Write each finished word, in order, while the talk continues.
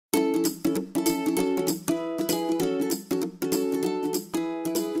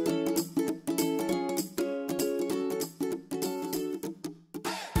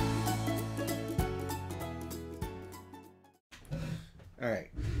Alright,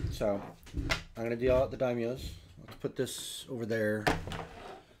 so I'm gonna deal out the daimyos. Let's put this over there,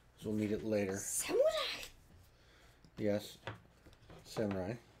 so we'll need it later. Samurai! Yes,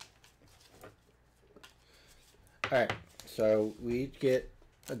 samurai. Alright, so we each get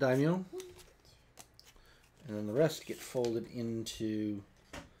a daimyo, and then the rest get folded into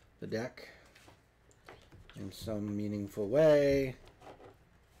the deck in some meaningful way.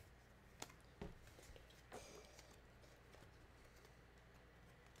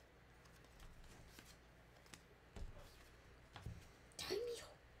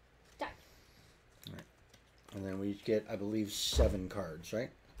 And then we each get, I believe, 7 cards, right?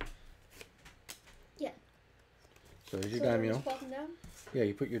 Yeah. So here's your daimyo. Down? Yeah,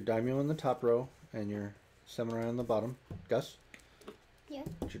 you put your daimyo in the top row and your samurai on the bottom. Gus? Yeah.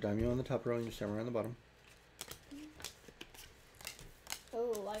 Put your daimyo on the top row and your samurai on the bottom.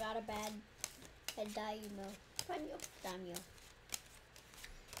 Oh, I got a bad daimyo. Daimyo.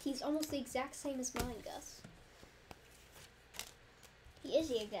 He's almost the exact same as mine, Gus. He is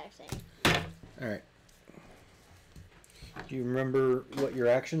the exact same. Alright. Do you remember what your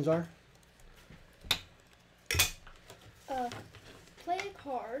actions are? Play a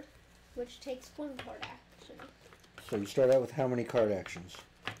card, which takes 1 card action. So you start out with how many card actions?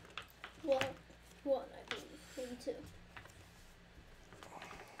 Well, 1, I believe. Maybe 2.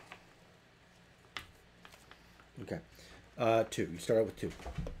 Okay. 2. You start out with 2.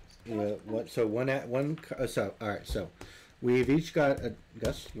 Yeah. So one at one. So all right. So we've each got a.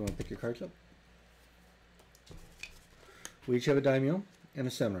 Gus, you want to pick your cards up? We each have a daimyo and a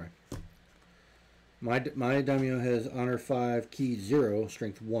samurai. My daimyo has honor 5, ki 0,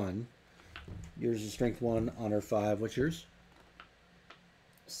 strength 1. Yours is strength 1, honor 5. What's yours?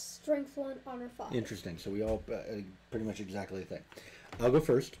 Strength 1, honor 5. Interesting. So we all pretty much exactly the thing. I'll go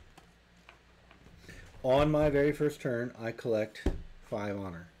first. On my very first turn, I collect 5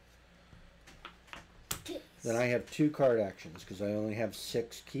 honor. Then I have 2 card actions because I only have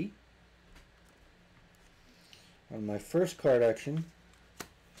 6 ki. On my first card action,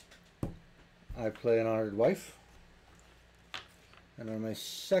 I play an honored wife. And on my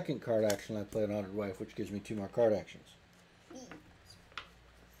second card action, I play an honored wife, which gives me 2 more card actions.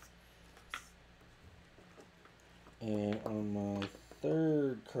 And on my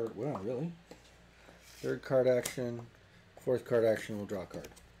third card, wow, really? Third card action, fourth card action, we'll draw a card.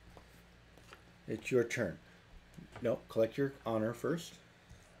 It's your turn. No, collect your honor first.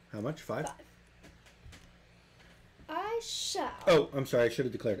 How much? 5? 5. I shall. Oh, I'm sorry. I should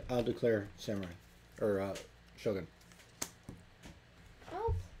have declared. I'll declare samurai. Or shogun.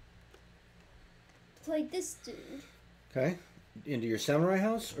 I'll play this dude. Okay. Into your samurai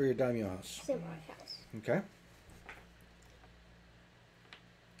house or your daimyo house? Samurai house. Okay.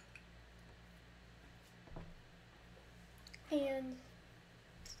 And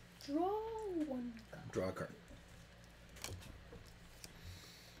draw 1 card. Draw a card.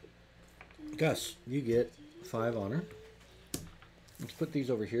 Gus, you get 5 honor. Let's put these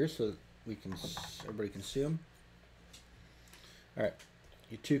over here so that we can everybody can see them. All right,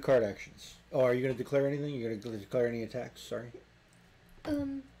 your 2 card actions. Oh, are you going to declare anything? You're going to declare any attacks? Sorry.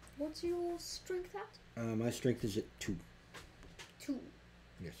 What's your strength at? My strength is at 2. 2.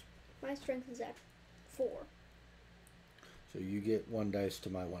 Yes. My strength is at 4. So you get 1 dice to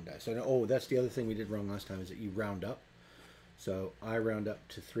my 1 dice. Oh, that's the other thing we did wrong last time is that you round up. So I round up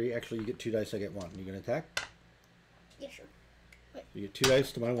to 3. Actually, you get 2 dice. I get 1. You going to attack? Yeah, sure. Wait. You get 2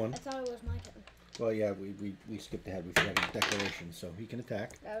 dice to my 1. I thought it was my turn. Well, yeah, we skipped ahead. We forgot his declaration, so he can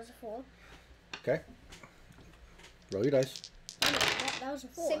attack. That was a 4. Okay. Roll your dice. Oh, no, that was a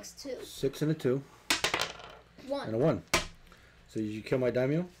 4. 6, 2. 6 and a 2. 1. And a 1. So did you kill my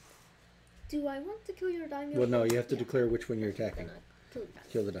daimyo? Do I want to kill your daimyo? Well, no, you have to declare which one you're attacking.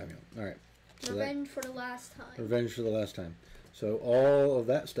 Kill the daimyo. All right. So revenge for the last time. Revenge for the last time. So all of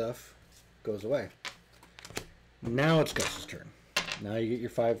that stuff goes away. Now it's Gus's turn. Now you get your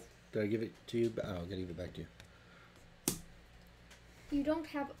 5. Did I give it to you? Oh, I'll give it back to you. You don't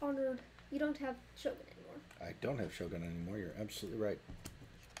have honored. You don't have shogun anymore. I don't have shogun anymore. You're absolutely right.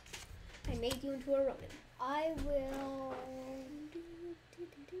 I made you into a Ronin. I will.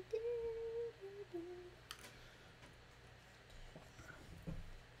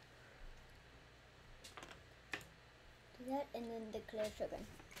 Do that and then declare shogun.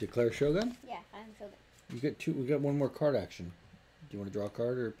 Declare shogun? Yeah, I'm shogun. You get 2. We got 1 more card action. Do you want to draw a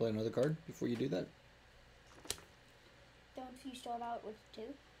card or play another card before you do that? Don't you start out with 2?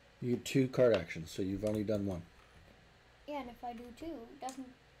 You get 2 card actions, so you've only done 1. Yeah, and if I do 2, doesn't.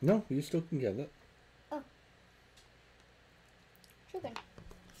 No, you still can get it. Oh. Shogun.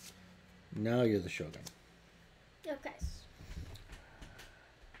 Now you're the shogun. Okay.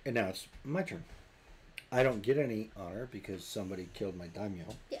 And now it's my turn. I don't get any honor because somebody killed my daimyo.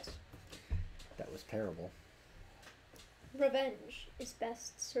 Yes. That was terrible. Revenge is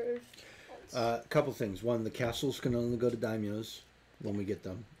best served once. A couple things. One, the castles can only go to daimyos when we get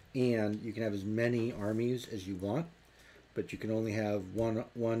them. And you can have as many armies as you want, but you can only have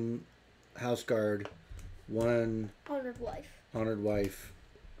one house guard, one Honored wife.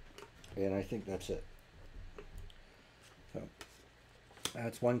 And I think that's it. So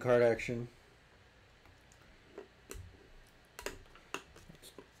that's one card action.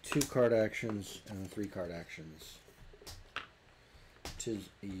 That's 2 card actions and 3 card actions. Tis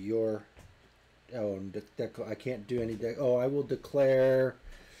your. Oh, I can't do any. I will declare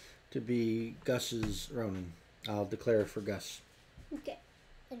to be Gus's Ronin. I'll declare for Gus. Okay.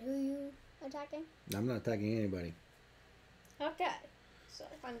 And who are you attacking? I'm not attacking anybody. Okay. So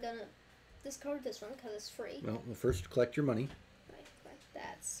I'm gonna discard this one because it's free. Well, first collect your money. Right.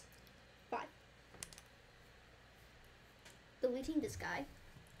 That's 5. Deleting this guy.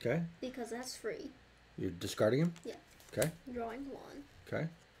 Okay. Because that's free. You're discarding him? Yeah. Okay. Drawing 1. Okay.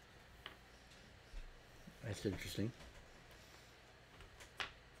 That's interesting.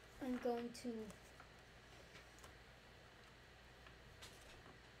 I'm going to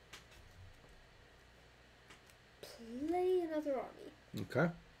play another army. Okay.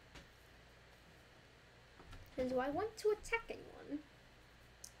 And do I want to attack anyone?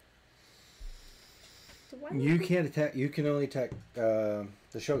 You can't attack. You can only attack the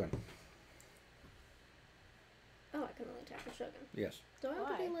Shogun. Oh, I can only attack the Shogun. Yes. Do I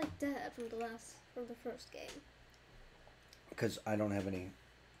have to be like that from the first game? Because I don't have any.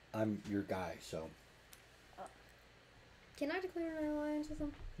 I'm your guy, so. Can I declare an alliance with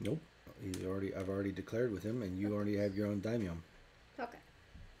him? Nope. I've already declared with him, and you already have your own daimyo. Okay.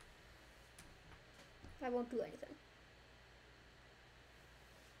 I won't do anything.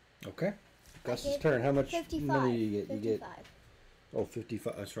 Okay. Gus's turn. How much 55. money do you get? 55. You get. Oh,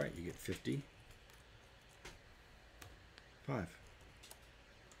 55. That's right. You get 50. 5.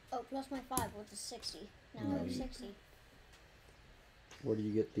 Oh, plus my 5, which is 60. Now No, I have you- 60. Where do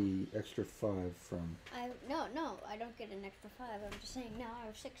you get the extra 5 from? No, I don't get an extra 5. I'm just saying now I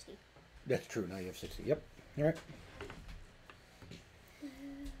have 60. That's true. Now you have 60. Yep. All right.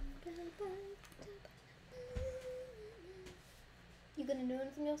 You gonna do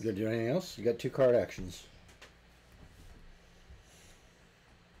anything else? You gonna do anything else? You got 2 card actions.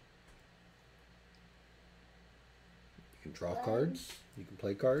 You can draw cards. You can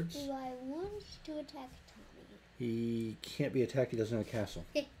play cards. Do I want to attack Tommy? He can't be attacked. He doesn't have a castle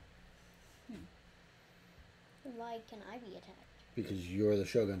Why can I be attacked? because you're the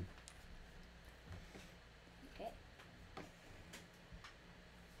Shogun. Okay.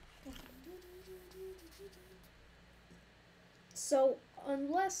 So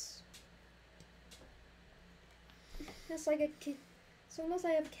unless it's like unless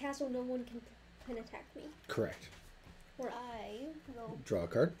I have a castle, no one can attack me. Correct. Or I will. Draw a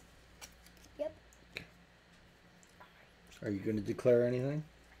card. Yep. Are you going to declare anything?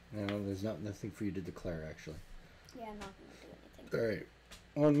 No, there's nothing for you to declare actually. Yeah, I'm not gonna do anything. All right.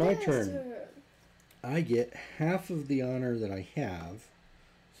 On my turn, Bastard. I get half of the honor that I have.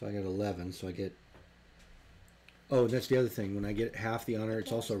 So I got 11. So I get. Oh, that's the other thing. When I get half the honor,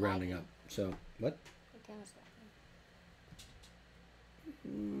 it's also rounding up. So what? Okay, what's that?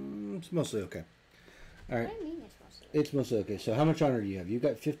 It's mostly okay. All right. What do you mean it's mostly? It's mostly okay. So how much honor do you have? You've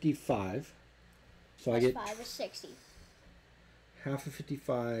got 55. So I Plus get 5 is 60. half of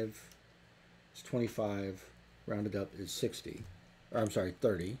 55 is 25. Rounded up is 60. Or I'm sorry,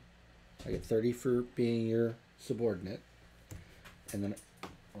 30. I get 30 for being your subordinate. And then,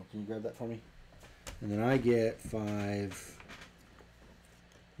 oh, can you grab that for me? And then I get 5.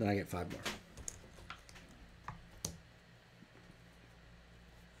 Then I get 5 more.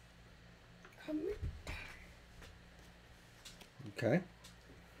 Okay.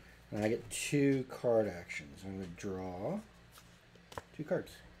 And I get 2 card actions. I'm going to draw 2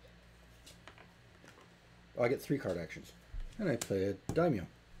 cards. Oh, I get 3 card actions. And I play a daimyo.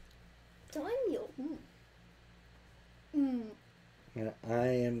 Daimyo. And I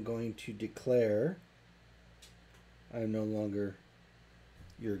am going to declare I am no longer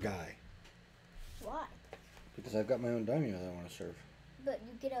your guy. Why? Because I've got my own daimyo that I want to serve. But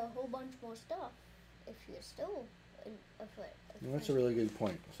you get a whole bunch more stuff if you're still a foot. Well, that's a really good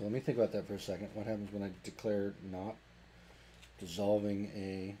point. So let me think about that for a second. What happens when I declare not dissolving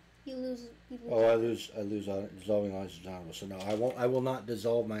a... You lose. Oh, I lose dissolving alliance is honorable. So no, I will not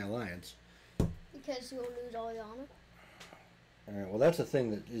dissolve my alliance. Because you'll lose all your honor. All right. Well, that's a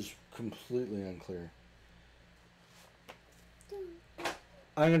thing that is completely unclear.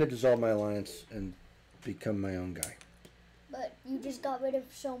 I'm gonna dissolve my alliance and become my own guy. But you just got rid of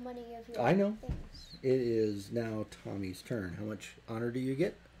so many of your I know. things. It is now Tommy's turn. How much honor do you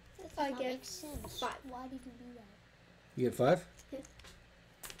get? I That get makes sense. 5. Why did you do that? You get 5?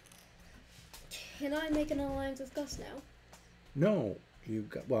 Can I make an alliance with Gus now? No. You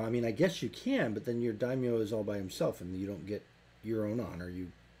got. Well, I mean, I guess you can, but then your daimyo is all by himself, and you don't get your own honor.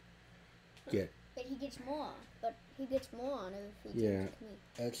 You get. But he gets more. But he gets more honor if he Yeah. gives it to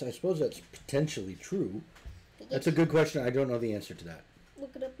me. I suppose that's potentially true. He That's gets, a good question. I don't know the answer to that.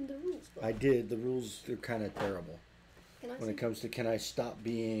 Look it up in the rules book. I did. The rules are kind of terrible Can I when see? it comes to can I stop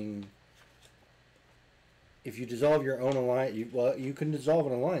being. If you dissolve your own alliance, you can dissolve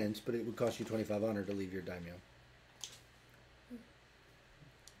an alliance, but it would cost you 25 honor to leave your daimyo.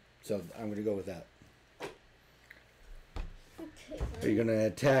 So I'm going to go with that. Okay. Are you going to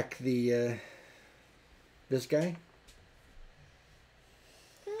attack the this guy?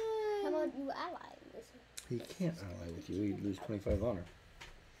 How about you ally with him? He can't ally with you. He'd lose 25 honor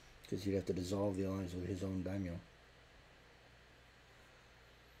because you'd have to dissolve the alliance with his own daimyo.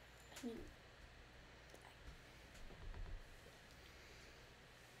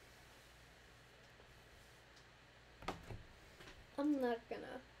 I'm not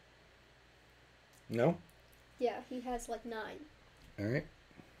gonna. No. Yeah, he has like 9. All right.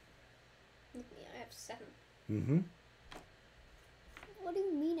 Look at me, I have 7. Mm-hmm. What do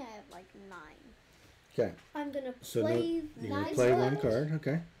you mean I have like 9? Okay. I'm gonna So play you're gonna 9 play one cards, card.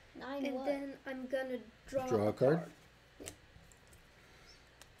 Okay. 9 and what? then I'm gonna draw, Draw a card? Yeah.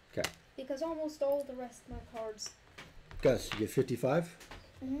 Okay. Because almost all the rest of my cards. Gus, you get 55.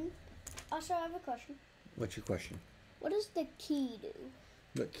 Mm-hmm. Also, I have a question. What's your question? What does the key do?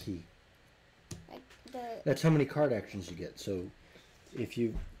 What key? Like the That's how many card actions you get. So, if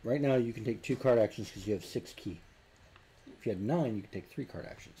you right now you can take 2 card actions because you have 6 key. If you had 9, you could take 3 card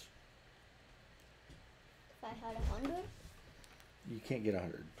actions. if I had 100, You can't get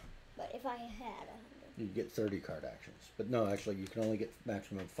 100. but if I had 100, You get 30 card actions. But no, actually, you can only get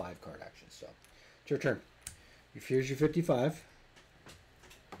maximum 5 card actions. So, it's your turn. Here's your 55.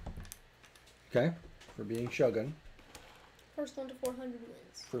 Okay, for being Shogun. First one to 400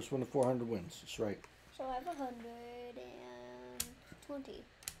 wins. First one to 400 wins. That's right. so I have 120.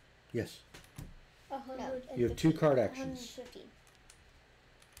 Yes. 150. You have 2 card actions. 150.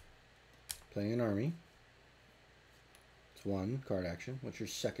 Playing an army. It's 1 card action. What's your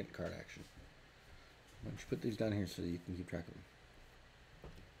second card action? Why don't you put these down here so that you can keep track of them?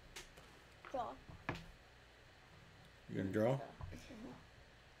 Draw. You're gonna draw?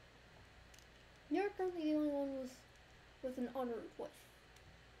 You're currently the only one with an honored wife.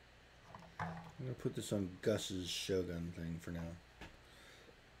 I'm gonna put this on Gus's Shogun thing for now.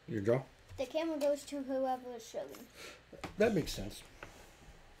 You gonna draw? The camera goes to whoever is showing, That makes sense.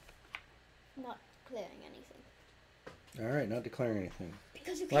 not clearing anything. Alright, not declaring anything.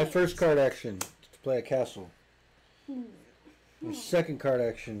 Because you My can't. first card action is to play a castle. My second card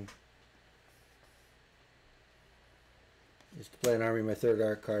action is to play an army. My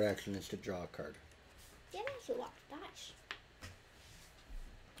third card action is to draw a card. Yeah, that's a lot of dice.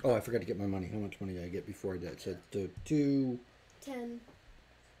 Oh, I forgot to get my money. How much money did I get before I did? So 2, 10.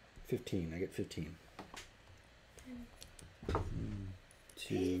 15. I get 15.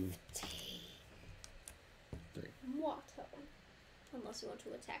 2, 3. What? Unless you want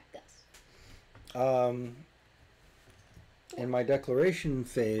to attack Gus. In my declaration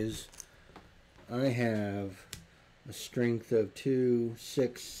phase, I have a strength of 2,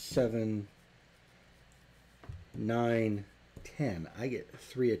 6, 7, 9, 10. I get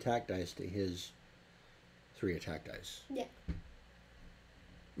 3 attack dice to his 3 attack dice. Yeah.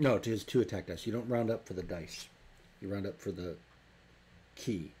 No, to his 2 attack dice. You don't round up for the dice. You round up for the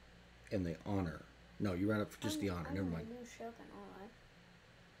key and the honor. No, you round up for just the honor. Never mind. I'm a new Shogun, alright.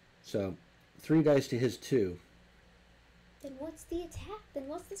 So, 3 dice to his 2. Then what's the attack? Then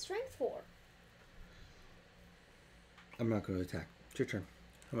what's the strength for? I'm not going to attack. It's your turn.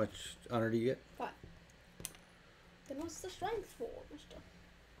 How much honor do you get? 5. Then what's the strength for, mister?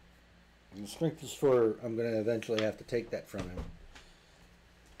 The strength is for, I'm going to eventually have to take that from him.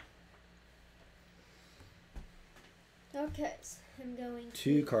 Okay, so I'm going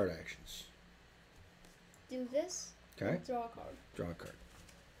 2 to card actions. do this. Okay. And draw a card. Draw a card.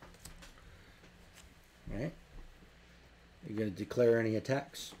 Alright. You're going to declare any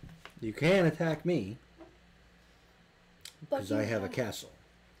attacks. You can attack me because you I have a castle.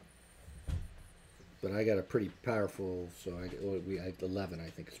 But I got a pretty powerful, so I 11 I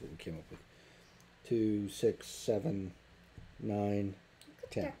think is what we came up with. 2, 6, 7, 9,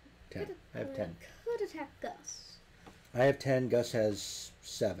 10. 10. I have 10. Could attack Gus. I have 10. Gus has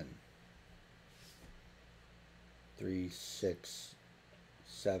 7. 3, 6,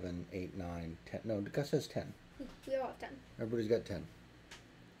 7, 8, 9, 10. No, Gus has 10. We all have 10. Everybody's got 10.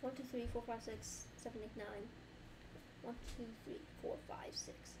 1, 2, 3, 4, 5, 6, 7, 8, 9. 1, 2, 3, 4, 5,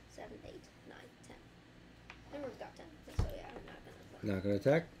 6, 7, 8, 9, 10. Everyone's got 10. So yeah, I'm not gonna. Not going to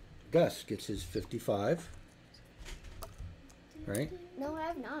attack. Gus gets his 55. Right? No, I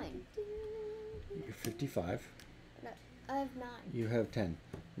have 9. You're 55. No, I have 9. You have 10.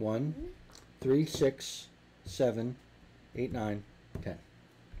 1, 3, 6, 7, 8, 9, 10.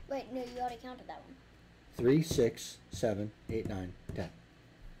 Wait, no, you already counted that one. 3, 6, 7, 8, 9, 10.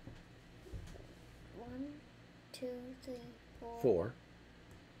 1, 2, 3, 4, 4,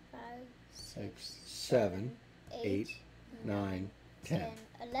 5, 6, 7, 8, 8, 9, 10.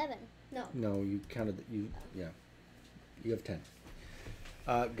 11. No. No, you counted. Yeah. You have 10.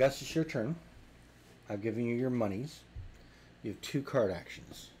 Gus, it's your turn. I've given you your monies. You have 2 card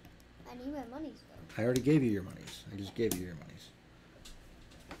actions. I need my monies though. I already gave you your monies. I just gave you your monies.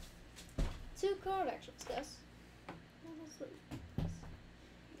 2 card actions, Gus. No, that's what.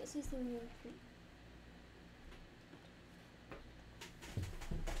 Guess he's the one who.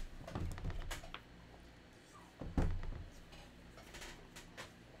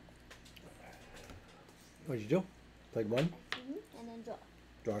 What'd you do? Played 1? And then draw.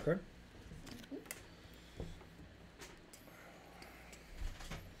 Draw a card?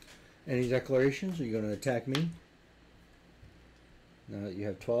 Any declarations? Are you going to attack me? Now that you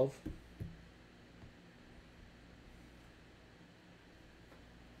have 12?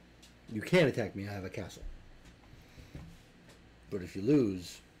 You can attack me. I have a castle. But if you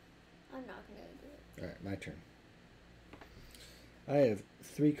lose... I'm not gonna do it. Alright, my turn. I have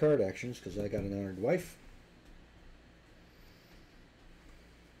 3 card actions because I got an honored wife.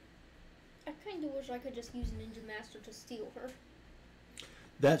 I kind of wish I could just use Ninja Master to steal her.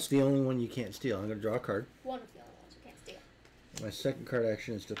 That's the only one you can't steal. I'm going to draw a card. One of the only ones you can't steal. My second card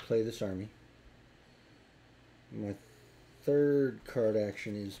action is to play this army. My third card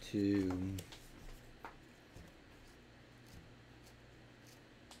action is to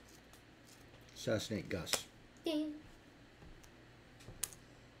assassinate Gus. Ding.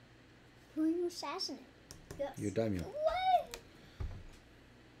 Who are you assassinating? Gus. Your daimyo. What?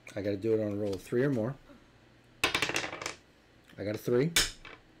 I got to do it on a roll of 3 or more. I got a 3.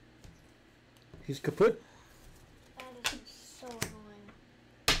 He's kaput. That is so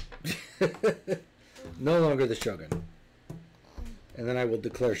annoying. No longer the shogun. And then I will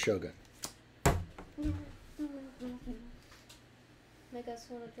declare shogun. Make us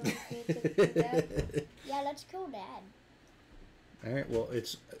want to join me to kill Dad. Yeah, let's kill Dad. Alright, well,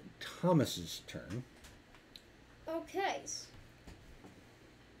 it's Thomas's turn. Okay.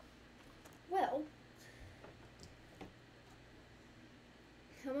 Well,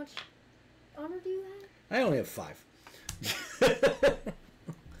 how much honor do you have? I only have 5.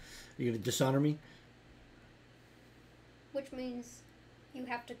 You gonna dishonor me? Which means you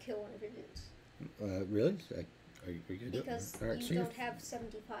have to kill one of your dudes. Really? Are you gonna do it? Because All right, you so you're- don't have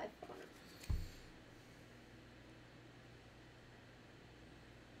 75 honor.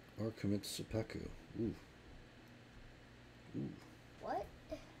 Or commit seppuku. Ooh. Ooh. What?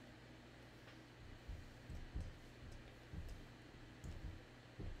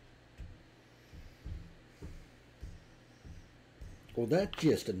 Well, that's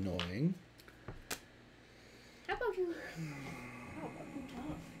just annoying. How about you? How about you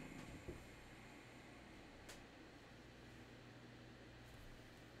talk?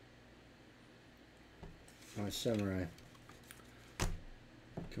 My samurai.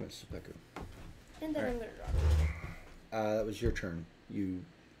 Commit seppuku. And then Alright. I'm gonna draw. That was your turn. You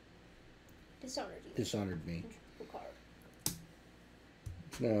Dishonored you. dishonored me. Triple card.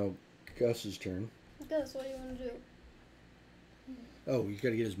 It's now Gus's turn. Gus, what do you want to do? Oh, you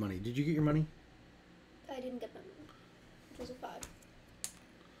gotta get his money. Did you get your money? I didn't get my money. It was a 5.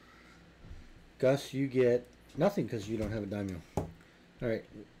 Gus, you get nothing because you don't have a daimyo. Alright,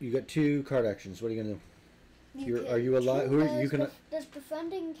 you got 2 card actions. What are you gonna do? Are you alive? Who are you can? Does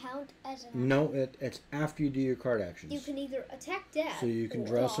befriending count as an No, it's after you do your card actions. You can either attack Dad. So you can or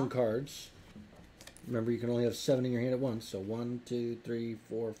draw some cards. Remember, you can only have 7 in your hand at once. So 1, 2, 3,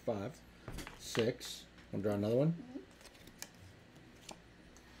 4, 5, 6. Want to draw another one? Mm-hmm.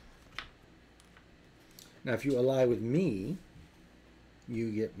 Now, if you ally with me,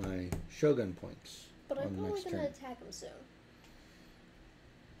 you get my Shogun points But I'm on the probably next gonna turn. attack him soon.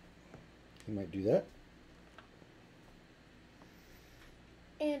 You might do that.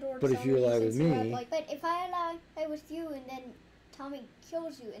 And or But if you dishonor ally since with you have, me- like, But if I ally with you and then Tommy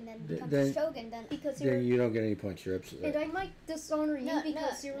kills you and then Th- becomes then- Shogun, then Because Then you're. you don't get any points. You're absolutely And right. I might dishonor you No,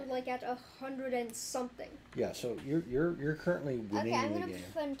 because no, you're no. like at 100 and something. Yeah, so you're currently winning okay, I'm the gonna game.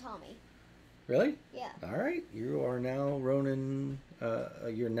 defend Tommy. Really? Yeah. All right. You are now Ronin.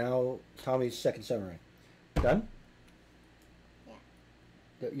 You're now Tommy's second samurai. Done?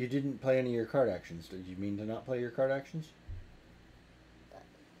 Yeah. You didn't play any of your card actions. Did you mean to not play your card actions?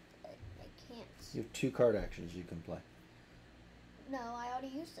 I can't. You have 2 card actions you can play. No, I already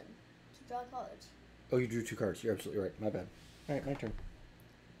used them to draw cards. Oh, you drew 2 cards. You're absolutely right. My bad. All right, my turn.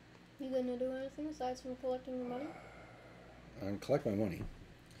 You gonna do anything aside from collecting your money? I'm gonna collect my money.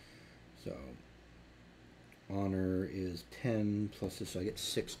 So, honor is 10 plus this, so I get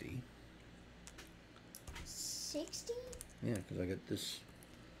 60. 60? Yeah, because I get this.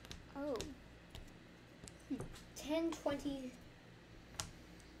 Oh. 10, 20.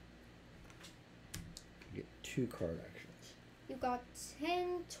 I get 2 card actions. You got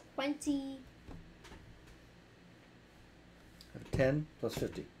 10, 20. I have 10 plus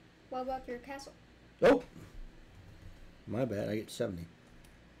 50. What about your castle? Oh! My bad, I get 70.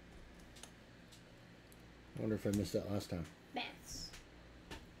 I wonder if I missed that last time. Maths.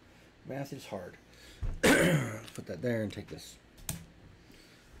 Math is hard. Put that there and take this.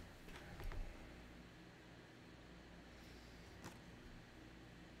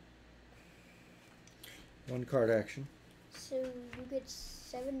 One card action. So you get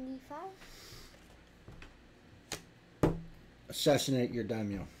 75? Assassinate your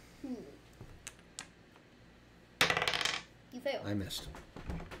daimyo. You failed. I missed.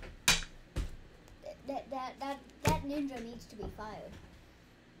 That ninja needs to be fired.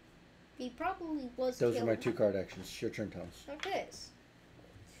 He probably was Those killed. are my 2 card actions. It's your turn, Thomas. Okay.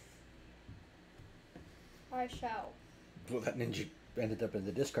 I shall. Well, that ninja ended up in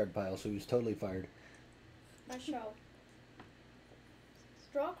the discard pile, so he was totally fired. I shall.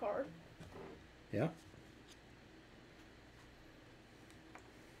 Draw a card. Yeah?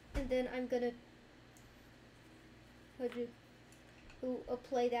 And then I'm gonna do a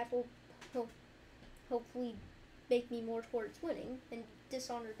play that will hopefully make me more towards winning and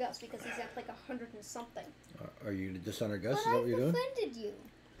dishonor Gus because he's at like 100 and something. Are you going to dishonor Gus? But Is that I what you're doing? defended you.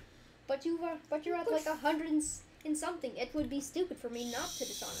 But you're at like 100 and something. It would be stupid for me not to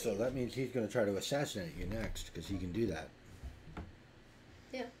dishonor So you. that means he's going to try to assassinate you next, because he can do that.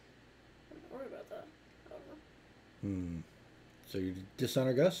 Yeah. Don't worry about that. I don't know. So you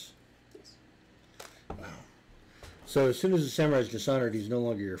dishonor Gus? Yes. Wow. So as soon as the samurai is dishonored, he's no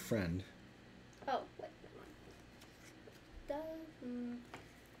longer your friend. Oh, wait, never mind.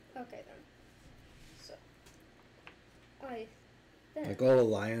 Okay then. So, then. Like all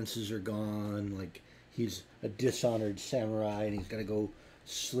alliances are gone. Like he's a dishonored samurai, and he's got to go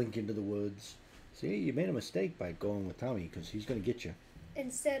slink into the woods. See, you made a mistake by going with Tommy, because he's going to get you.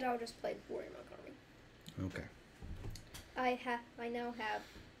 Instead, I'll just play Warrior Monk Army. Okay. I now have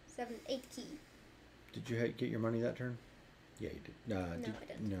 8 key. Did you get your money that turn? Yeah, you did. No, I didn't.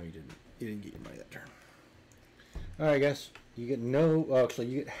 No, you didn't. You didn't get your money that turn. All right, guys. You get no. Well, actually,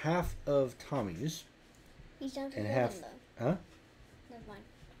 you get half of Tommy's. He's down to And 11 half- though. Huh? Never mind.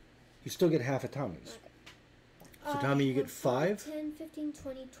 You still get half of Tommy's. Okay. So, Tommy, you I get have 5? 10, 15,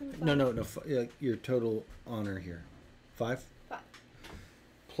 20, 25. No. Your total honor here. 5? 5.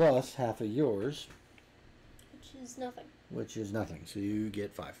 Plus half of yours, Which is nothing. which is nothing. So you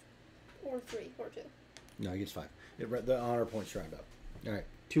get 5. Or 3, or 2. No, he gets 5. The honor points round up. All right.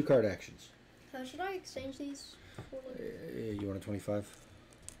 2 card actions. Should I exchange these? For You want a 25?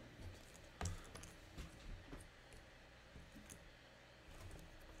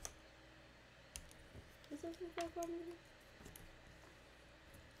 Is there a problem?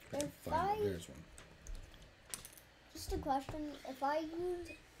 I can If find it. I- There's one. Just a question. If I use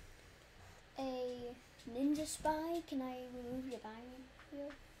a ninja spy, can I remove your diamond here?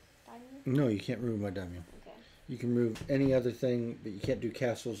 Diamond? No, you can't remove my daimyo. Okay. You can remove any other thing, but you can't do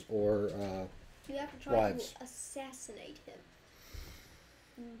castles or. You have to try Wives. to assassinate him.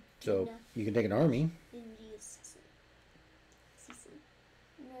 So No. you can take an army. Ninja assassin. Assassin.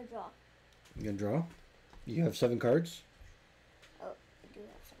 I'm gonna draw. You can draw. You have 7 cards Oh, I do have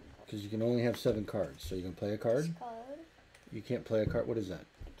 7 cards. because you can only have 7 cards. So you can play a card. Discard. You can't play a card. What is that?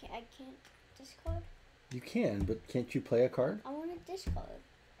 I can't discard. You can, but can't you play a card? I want to discard.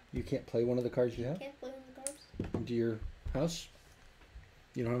 You can't play one of the cards you have Can't play on the cards. into your house.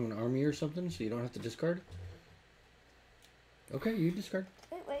 You don't have an army or something, so you don't have to discard. Okay, you discard.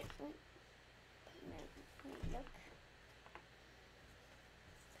 Wait. Let me look.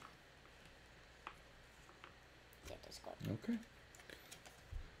 Yeah, discard. Okay.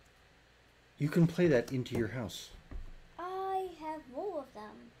 You can play that into your house. I have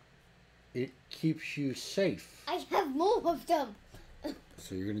It keeps you safe. I have more of them.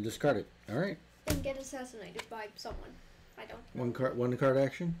 So you're gonna discard it. All right. And get assassinated by someone. I don't know. One card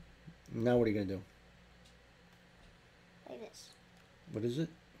action. Now what are you gonna do? Like this. What is it?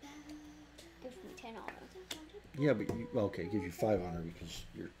 Gives me 10 honor. Yeah, but okay, it gives you 5 honor because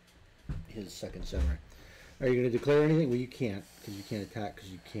you're his second samurai. Are you gonna declare anything? Well, you can't because you can't attack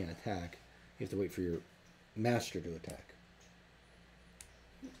because you can't attack. You have to wait for your master to attack.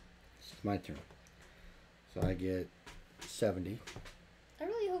 It's my turn. So I get 70. I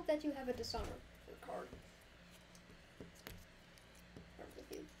really hope that you have a dishonor card. Or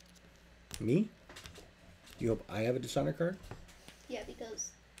with you. Me? You hope I have a dishonor card? Yeah,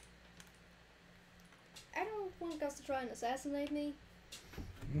 because I don't want Gus to try and assassinate me.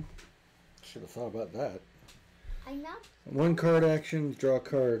 Should have thought about that. I'm not. One card action, draw a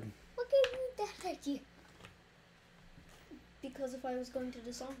card. What gave you that idea? Because if I was going to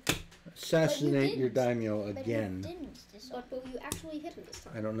disarm, Assassinate your didn't. daimyo But again. you didn't this one. but will you actually hit him this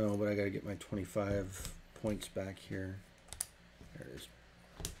time? I don't know, but I gotta get my 25 points back here. There it is.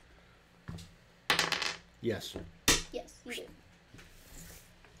 Yes. Yes, you do.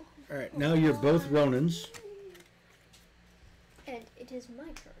 Alright, now you're both Ronins. And it is my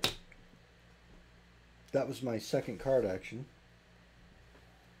turn. That was my second card action.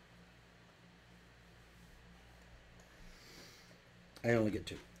 I only get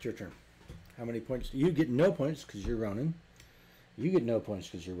 2. It's your turn. How many points? You get no points because you're Ronin. You get no points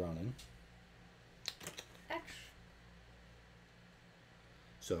because you're Ronin. Actually,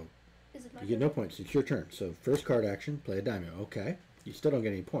 So is it my you turn? get no points. It's your turn. So first card action, play a daimyo. Okay. You still don't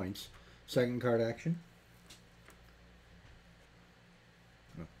get any points. Second card action.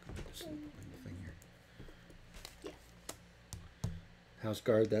 Oh, I'll put this in the thing here. Yeah. House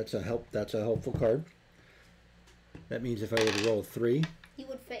guard. That's a helpful card. That means if I were to roll a 3, You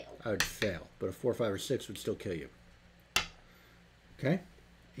would fail. I would fail. But a 4, 5, or 6 would still kill you. Okay.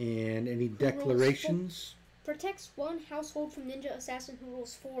 And any rolls declarations? Protects one household from ninja assassin who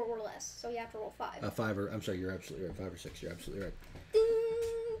rolls 4 or less. So you have to roll 5. 5 or I'm sorry, you're absolutely right. 5 or 6. You're absolutely right. Ding,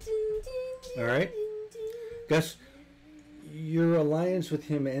 ding, ding, All right. ding, ding. Gus, your alliance with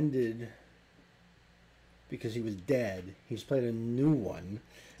him ended because he was dead. He's played a new one.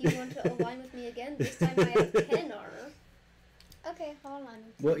 Do you want to align with me again? This time I have 10 armor. Okay, hold on.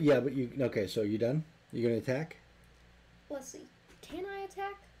 Well, yeah, but okay. So you done? You gonna attack? Let's see. Can I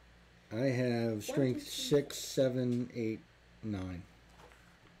attack? I have strength 6, 7, 8, 9.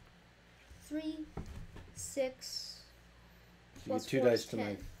 3, 6. So you Plus get 2 4 dice is to my.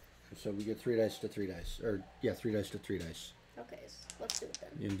 10. So we get 3 dice to 3 dice, or yeah, 3 dice to 3 dice. Okay, so let's do it then.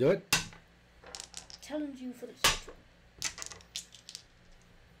 You can do it. Challenge you for the central.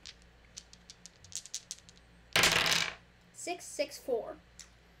 Six, 6, 4.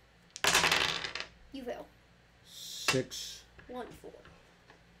 You fail. 6. 1, 4.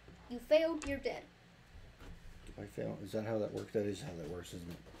 You failed. You're dead. If I fail, is that how that works? That is how that works, isn't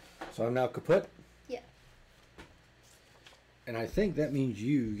it? So I'm now kaput. Yeah. And I think that means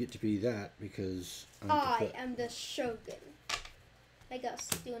you get to be that because I'm I kaput. am the Shogun. Hey Gus,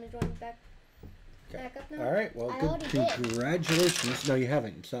 do you want to join back up now? All right. Well, I good. already did. Congratulations. No, you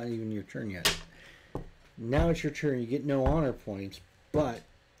haven't. It's not even your turn yet. Now it's your turn. You get no honor points, but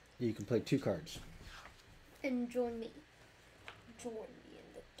you can play 2 cards. And join me. Join me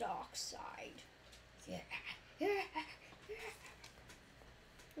in the dark side. Yeah.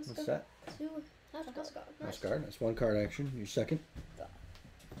 Let's What's go that? to House Guard. House guard. That's 1 card action. Your second.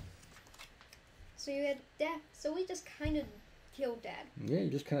 So you had Dad. So we just kind of killed Dad. Yeah, you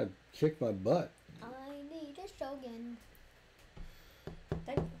just kind of kicked my butt. I need a shogun.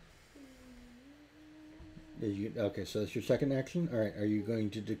 Thank you. Okay, so that's your second action. All right. Are you going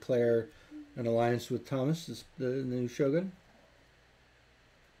to declare an alliance with Thomas, the new shogun?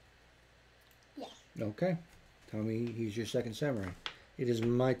 Yeah. Okay. Tell me he's your second samurai. It is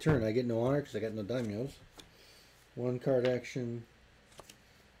my turn. I get no honor because I got no daimyos. 1 card action.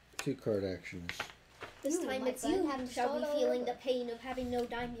 2 card actions. This You, time my it's friend, you have who to shall be start feeling over. the pain of having no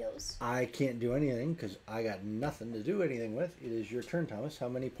daimyos. I can't do anything because I got nothing to do anything with. It is your turn, Thomas. How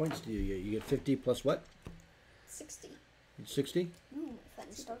many points do you get? You get 50 plus what? 60. 60? Ooh, my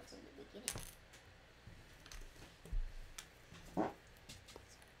friend, start from the beginning.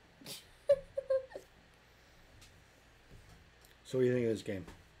 So what do you think of this game?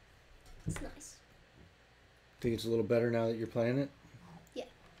 It's nice. Think it's a little better now that you're playing it?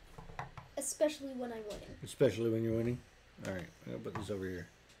 Especially when I'm winning. Especially when you're winning? Alright, I'm going to put this over here.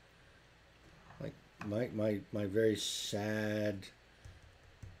 Like, my very sad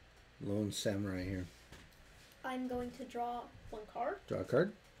lone samurai here. I'm going to draw 1 card. Draw a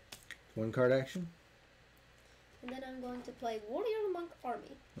card. One card action. And then I'm going to play Warrior Monk Army.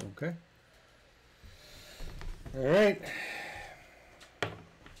 Okay. All right.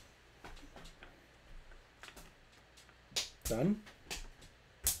 Done.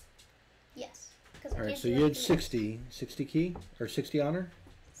 Yes. Because All right. So you had 60 key or 60 honor,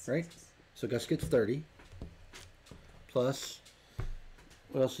 right? So Gus gets 30. Plus,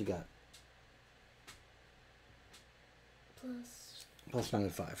 what else you got? Plus another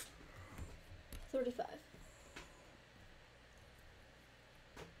 5. 35.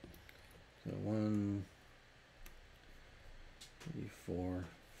 So 1, 3, 4,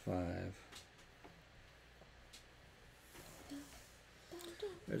 5.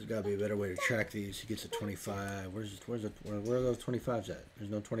 There's got to be a better way to track these. He gets a 25. Where are those 25s at?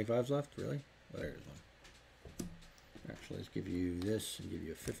 There's no 25s left, really? Well, there's one. Actually, let's give you this and give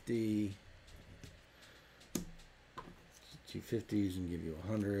you a 50. 2 50s and give you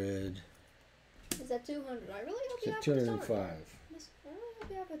 100. Is that 200? I really hope It's you at have 205. I really hope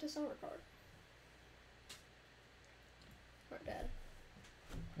you have a dishonor card. Or Dad.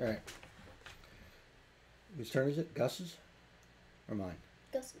 All right. Whose turn is it? Gus's or mine?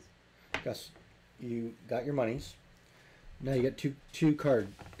 Gus's. Gus, you got your monies. Now you got two card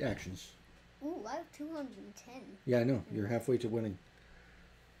actions. Ooh, I have 210. Yeah, I know. You're halfway to winning.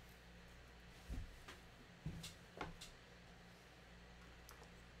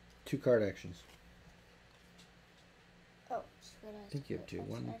 Two card actions. Oh, I think you have two.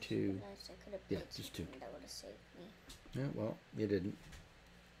 1, 2. Yeah, just 2. That would have saved me. Yeah, well, you didn't.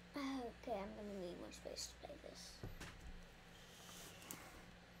 Okay, I'm gonna need more space to play this.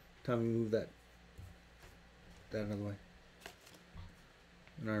 Tommy, move that another way.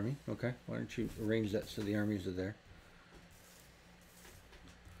 An army. Okay. Why don't you arrange that so the armies are there?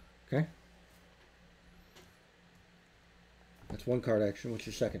 Okay. That's one card action. What's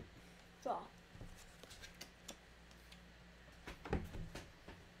your second? Draw.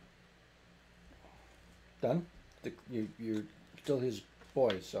 Done? You're still his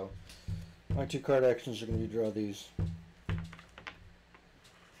boy, so my 2 card actions are going to be draw these.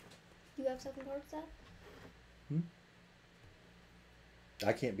 You have 7 cards, Dad?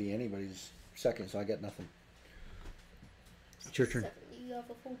 I can't be anybody's second, so I got nothing. It's your turn. 7. You have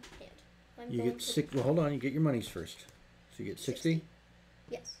a full hand. I'm You going get to- 6. Well, hold on. You get your monies first. So you get 60,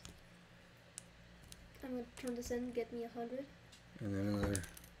 Yes. I'm going to turn this in, get me 100. and then another.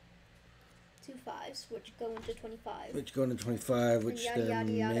 2 5s, which go into 25. Which go into 25, which yada, then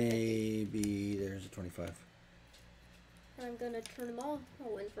yada, yada, may be. There's a 25. And I'm going to turn them all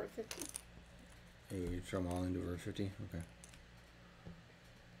in for a 50. Hey, you throw them all into over 50? Okay.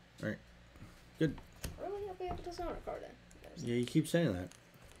 Alright. Good. I really hope we have a dishonor card then. Yeah, you keep saying that.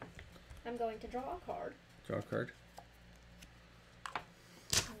 I'm going to draw a card. Draw a card.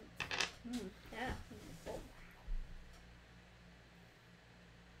 Yeah. Oh.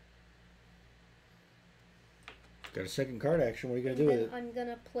 Got a second card action. What are you going And to do then with it? I'm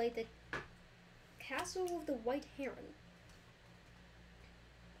gonna play the Castle of the White Heron.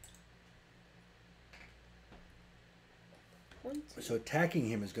 One, two. So attacking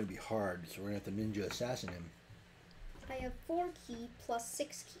him is going to be hard, so we're going to have to ninja assassin him. I have 4 key plus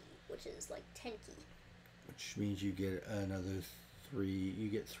 6 key, which is like 10 key. Which means you get another 3. You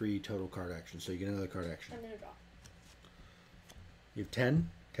get 3 total card actions, so you get another card action. I'm gonna draw You have 10?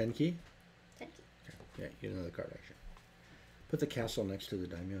 10 key? 10 key. Okay. Yeah, you get another card action. Put the castle next to the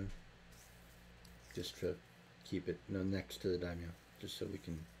daimyo. Just to keep it next to the daimyo. Just so we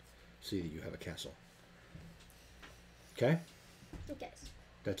can see that you have a castle. Okay? Okay,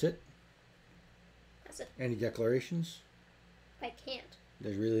 That's it? that's it. Any declarations? I can't.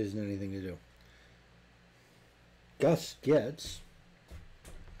 There really isn't anything to do. Gus gets...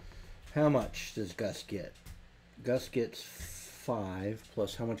 How much does Gus get? Gus gets 5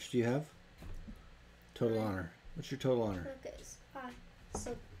 plus how much do you have? Total honor. What's your total honor? Okay,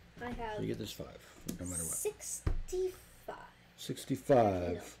 so I have So you get this 5, no matter what. 65. 65. No,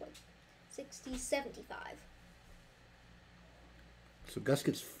 wait. 60, 75. So Gus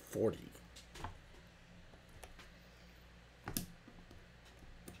gets 40.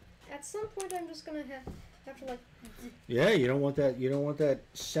 At some point, I'm just gonna have to like. Yeah, you don't want that. You don't want that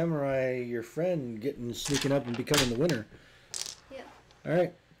samurai, your friend, sneaking up and becoming the winner. Yeah. All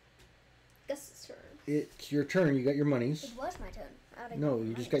right, Gus's turn. it's your turn. You got your monies. It was my turn. How'd I No, get you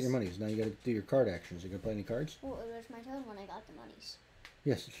the just got your monies? monies. Now you got to do your card actions. You gonna play any cards? Well, it was my turn when I got the monies.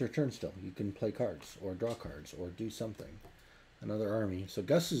 Yes, it's your turn still. You can play cards or draw cards or do something. Another army. So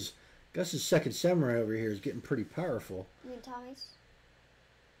Gus's second samurai over here is getting pretty powerful. You mean Tommy's?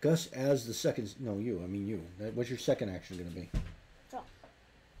 Gus as the second. No, you. I mean you. What's your second action gonna be? Draw.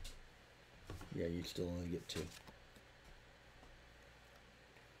 Yeah, you'd still only get 2.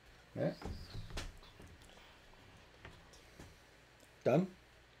 Alright. Done?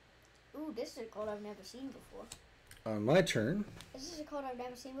 Ooh, this is a card I've never seen before. On my turn, This is a card I've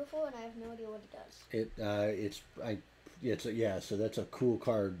never seen before, and I have no idea what it does. so that's a cool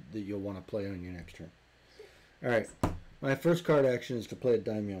card that you'll want to play on your next turn. Alright. My first card action is to play a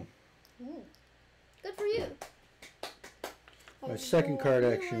daimyo. Ooh. Good for you. My second card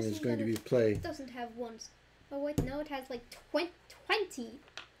I action is realized going to that be it play. doesn't have ones. Oh wait, no, it has like 20.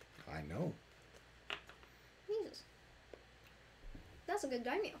 I know. Jesus. That's a good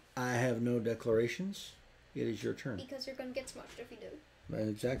daimyo. I have no declarations. It is your turn. Because you're gonna get smushed if you do.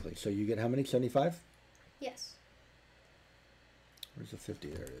 Exactly. So you get how many? 75? Yes. Where's the 50?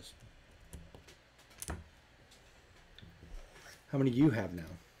 There it is. How many do you have now?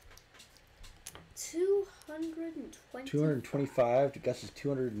 220. 225 to Gus's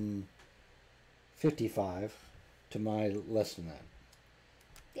 255 to my less than that.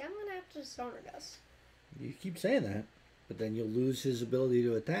 Yeah, I'm gonna have to dishonor Gus. You keep saying that, but then you'll lose his ability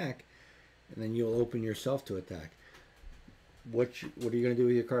to attack, and then you'll open yourself to attack. What are you going to do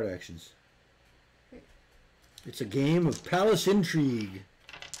with your card actions? It's a game of palace intrigue.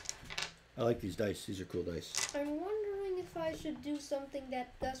 I like these dice. These are cool dice. I'm wondering if I should do something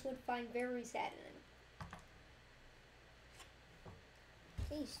that Gus would find very saddening.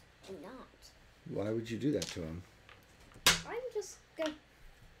 Please do not. Why would you do that to him? I'm just gonna.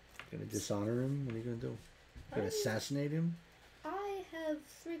 Going to dishonor him? What are you going to do? Going to assassinate him? I have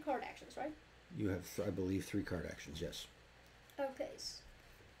 3 card actions, right? You have, I believe, 3 card actions. Yes. Okay.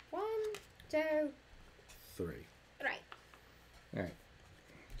 1, 2, 3. right. All right.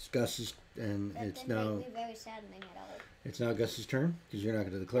 It's Gus's, and That it's didn't now make me very saddening at all. it's now Gus's turn because you're not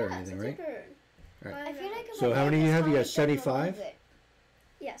going to declare Yeah, anything, it's right? your turn. Right. I feel like if So I how get many you this have? You card, have then we'll 75? lose it.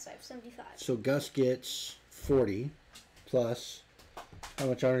 Yes, I have 75. So Gus gets 40 plus. How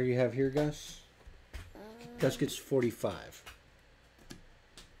much honor do you have here, Gus? Gus gets 45.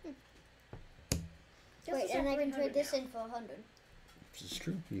 Gus Wait, is and at I can 300 trade this now. in for 100. This is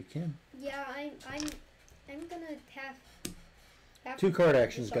true. You can. Yeah, I'm gonna have 2 card to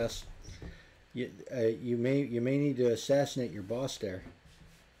actions, dishonor. Gus. You may need to assassinate your boss there.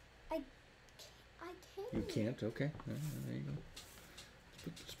 I can't. You can't. Okay. There you go.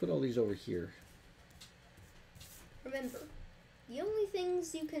 Let's put all these over here. Remember, the only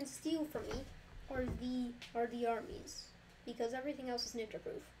things you can steal from me are the armies, because everything else is ninja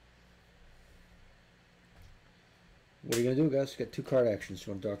proof. What are you gonna do, Gus? You got 2 card actions.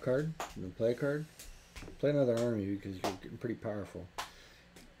 You want to draw a card? You want to play a card? Play another army because you're getting pretty powerful.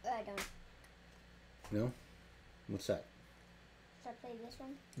 I don't. No? What's that? Should I play this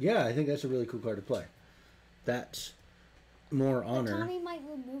one? Yeah, I think that's a really cool card to play. That's more But honor Tommy might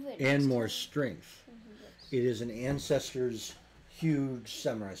remove it. and next more time. strength. Yes. It is an ancestor's huge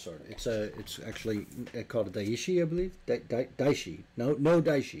samurai sword. It's actually called a daishi, I believe. Daishi. No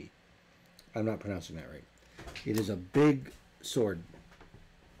daishi. I'm not pronouncing that right. It is a big sword.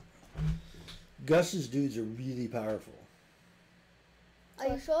 Gus's dudes are really powerful. Are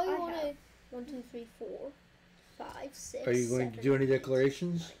you sure you I want to? have 1, 2, 3, 4, 5, 6. Are you going to 7, do any 8,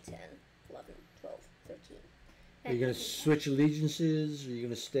 declarations? 9, 10, 11, 12, 13. Are you going to switch allegiances? Or are you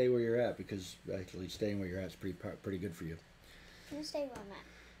going to stay where you're at? Because actually staying where you're at is pretty good for you. I'm gonna stay where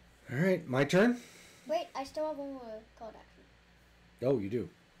I'm at. All right, my turn. Wait, I still have one more card action. Oh, you do.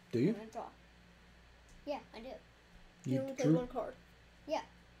 Do I'm you? gonna draw. Yeah, I do. You only play drew- 1 card.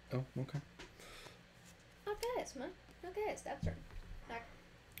 Oh, okay. Okay, it's mine. Okay, it's that turn.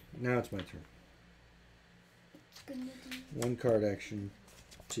 Now it's my turn. It's gonna do. 1 card action,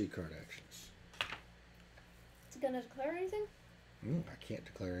 2 card actions. It's gonna declare anything? I can't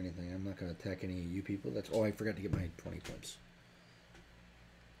declare anything. I'm not going to attack any of you people. I forgot to get my 20 points.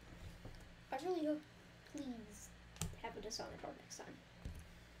 I really hope, please, have a dishonor card next time.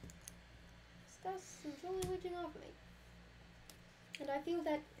 Gus is really leeching off me. And I feel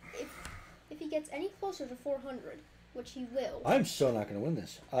that if he gets any closer to 400, which he will, I'm still not going to win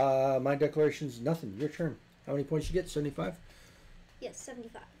this. My declaration's nothing. Your turn. How many points you get? 75? yes,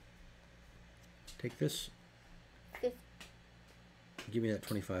 75. Take this. 50. Give me that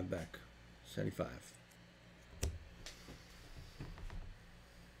 25 back. 75.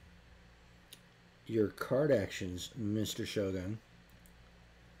 Your card actions, Mr. Shogun.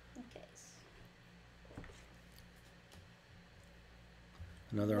 Okay.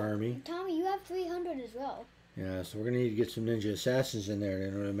 Another army. Tommy, you have 300 as well. Yeah, so we're going to need to get some ninja assassins in there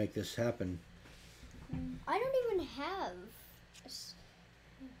in order to make this happen. I don't even have. A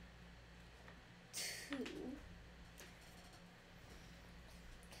 2.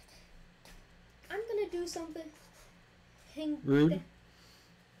 do something Rude? that-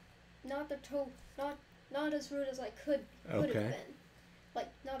 not the not as rude as I could have Okay. been. Like,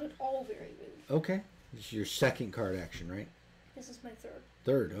 not at all very rude. Okay. This is your second card action, right? This is my third.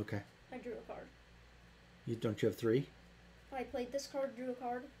 Third, okay. I drew a card. Don't you have 3? I played this card, drew a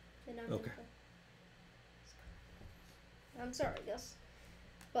card, and I'm Okay. gonna play. I'm sorry, Gus,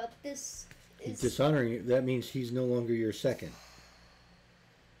 but this He's is dishonoring you. That means he's no longer your second.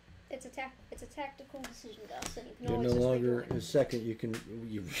 it's a tactical decision, Gus, and you can You're always no just longer rejoin. his second. You can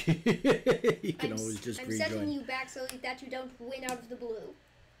you can always just I'm rejoin. setting you back so that you don't win out of the blue.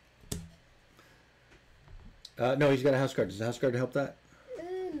 No, he's got a house card. Does the house card help that?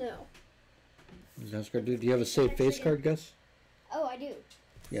 No. Does the house card do? Do you have a save face Actually, card, Gus? Oh, I do.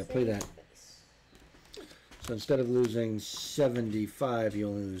 Yeah, play Save that. face. So instead of losing 75, you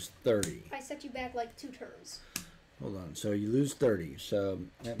only lose 30. I set you back like 2 turns. Hold on. So you lose 30. So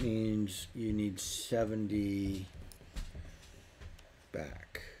that means you need 70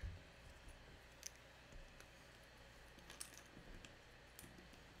 back.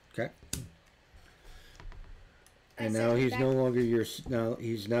 Okay. I And set now you he's back- no longer your. Now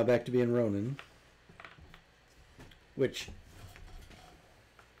he's now back to being Ronin. Which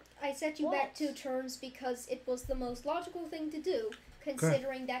I set you back What? 2 turns because it was the most logical thing to do,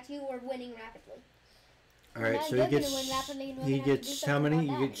 considering that you were winning rapidly. all right. Now So you're he gonna gets. win rapidly and we're He gonna have to do gets how something many?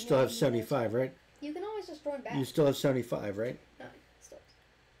 about You that, get, and still you're have gonna do 75, right? You can always just join back. You still have 75, right? No, still.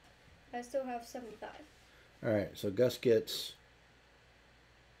 I still have 75. All right. So Gus gets.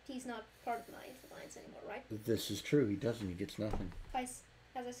 He's not part of my alliance anymore, right? This is true. He doesn't. He gets nothing. As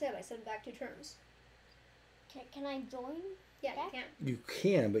I said, I set him back 2 turns. Can I join? Yeah, Back? you can. You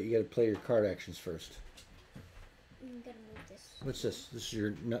can, but you got to play your card actions first. I'm gonna move this. What's this? This is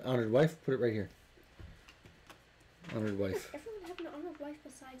your honored wife. Put it right here. Honored Does wife. everyone have an honored wife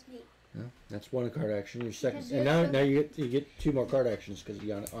besides me? No, that's one card action. Your second, Because and you're now you get 2 more card actions because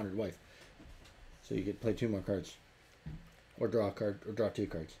you honored wife. So you get to play 2 more cards, or draw a card, or draw 2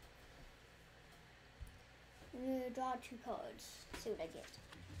 cards. Draw 2 cards. See what I get.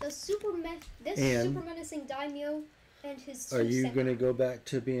 This And- super menacing daimyo and his. Are 2 you samurai. going to go back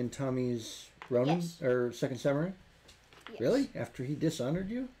to being Tommy's Ronin Yes. or second samurai? Yes. Really? After he dishonored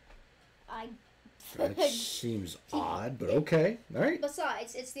you? I. That seems odd, but okay. All right.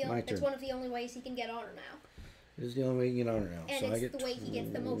 Besides, it's My it's turn. one of the only ways he can get honor now. This is the only way you get honor now. And so I it's get the way he gets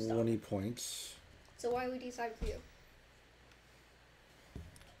the most 20 points. So why would he side with you?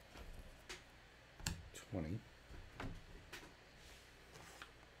 20.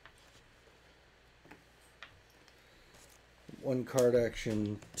 One card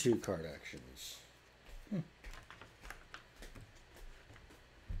action, 2 card actions.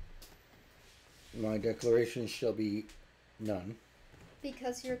 My declaration shall be none.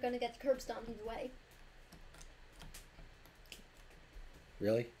 Because you're gonna get curb stomped either way.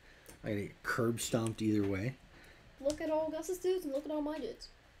 Really? I gotta get curb stomped either way. Look at all Gus's dudes and look at all my dudes.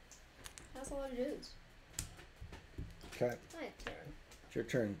 That's a lot of dudes. Okay, My turn. it's your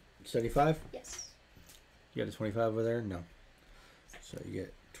turn. 75? Yes. You got a 25 over there? No. So you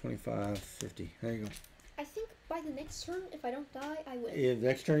get 25, 50. There you go. I think by the next turn, if I don't die, I win. If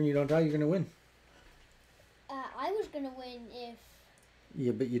next turn you don't die, you're gonna win. I was gonna win if.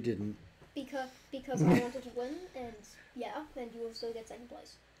 Yeah, but you didn't. Because I wanted to win, and yeah, then you will still get second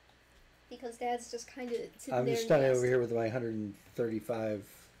place. Because Dad's just kind of sitting I'm there. just and standing yes. over here with my 135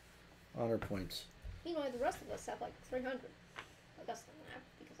 honor points. Meanwhile, the rest of us have like 300. Gus doesn't have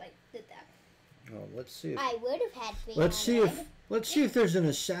because I did that. Oh, let's see. If, I would have had 300. let's see if there's an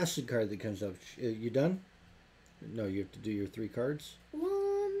assassin card that comes up. You done? No, you have to do your 3 cards. 1,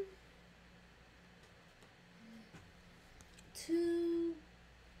 2.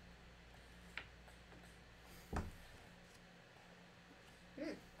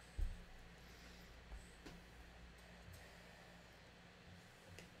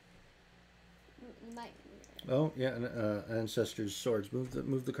 You might. Oh yeah, and, ancestors swords.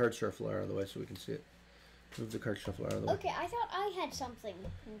 Move the card shuffle out of the way so we can see it. Move the card shuffle out of the way. Okay, I thought I had something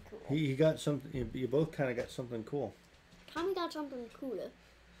cool. He got something. You both kind of got something cool. Tommy got something cooler.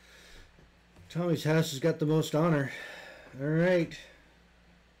 Tommy's house has got the most honor. All right.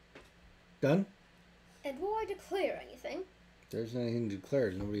 Done? And will I declare anything? If there's anything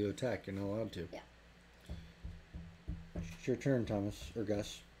declared, nobody will attack. You're not allowed to. Yeah. It's your turn, Thomas or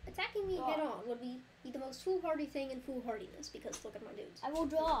Gus. Attacking me head on would be the most foolhardy thing in foolhardiness because look at my dudes. I will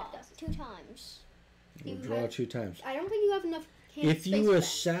draw Gus is- 2 times. We'll You draw have- 2 times. I don't think you have enough hand If space you for that.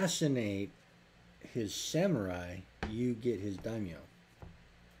 assassinate his samurai, you get his daimyo.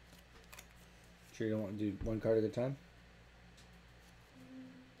 Sure you don't want to do 1 card at a time?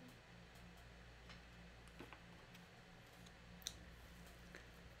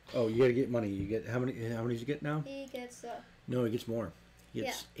 Oh, you gotta get money. You get how many? How many does he get now? He gets No, he gets more. He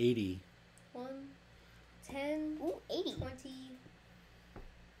gets 80. 1, 10, Ooh, 80. 20,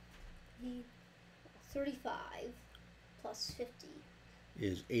 35 plus 50.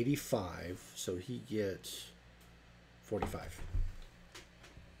 Is 85, so he gets 45.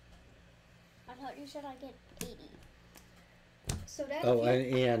 I thought you said I get 80. So that Oh,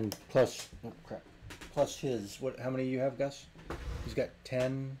 and plus, oh crap, plus his, what, how many you have, Gus? He's got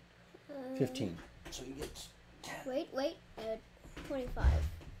 10, 15. So he gets 10. Wait, 25.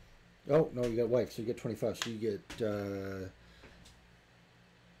 Oh, no, you got wife, so you get 25. So you get,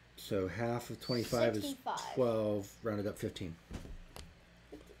 so half of 25 is 65. 12, rounded up 15.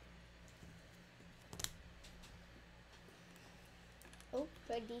 Oh,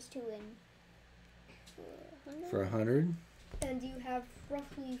 trade these two in. For 100, and you have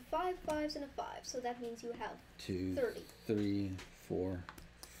roughly 5 5s and a 5, so that means you have 2, 30. 3, 4,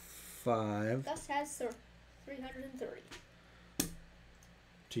 5. Gus has 330.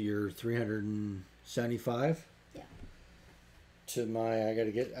 To your 375. Yeah. To my, I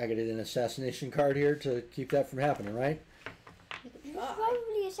gotta get an assassination card here to keep that from happening, right? You can You try. should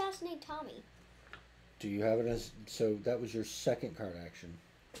probably assassinate Tommy. Do you have it as, so that was your second card action.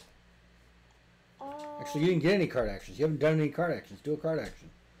 Actually, you didn't get any card actions. You haven't done any card actions. Do a card action.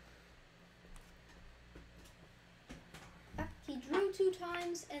 He drew 2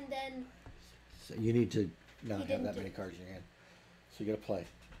 times and then So you need to not He have didn't that do- many cards in your hand. So you gotta play.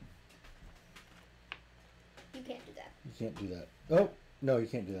 you can't do that. You can't do that. Oh, no, you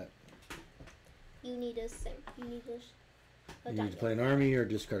can't do that. You need a sim. You need a You need diamond. to play an army or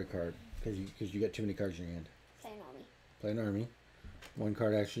discard a card. Because you got too many cards in your hand. Play an army. Play an army. 1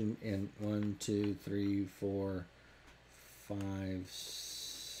 card action and 1, 2, 3, 4, 5,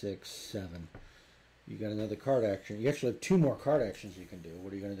 6, 7. You got another card action. You actually have 2 more card actions you can do.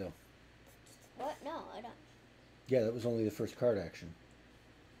 What are you gonna do? What? No, I don't. Yeah, that was only the first card action.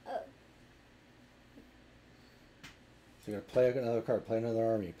 Oh. So you gotta play another card, play another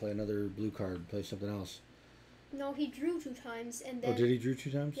army, play another blue card, play something else. No, he drew 2 times and then. Oh, did he drew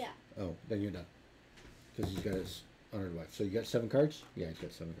 2 times? Yeah. Oh, then you're done. Because he's got his honored wife. So you got 7 cards? Yeah, he's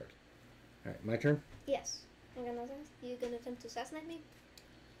got 7 cards. Alright, my turn? Yes. I'm gonna. You gonna attempt to assassinate me?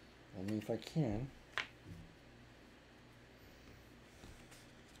 Only if I can.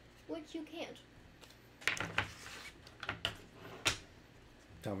 Which you can't.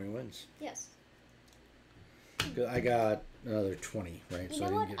 Tommy wins. Yes. 'Cause I got another 20, right? You so know I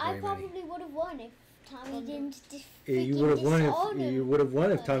didn't what? get I very many. probably would have won if Tommy didn't. Yeah, you would have won if dishonor you would have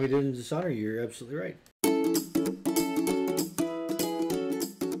won if me. Tommy didn't dishonor you. You're absolutely right.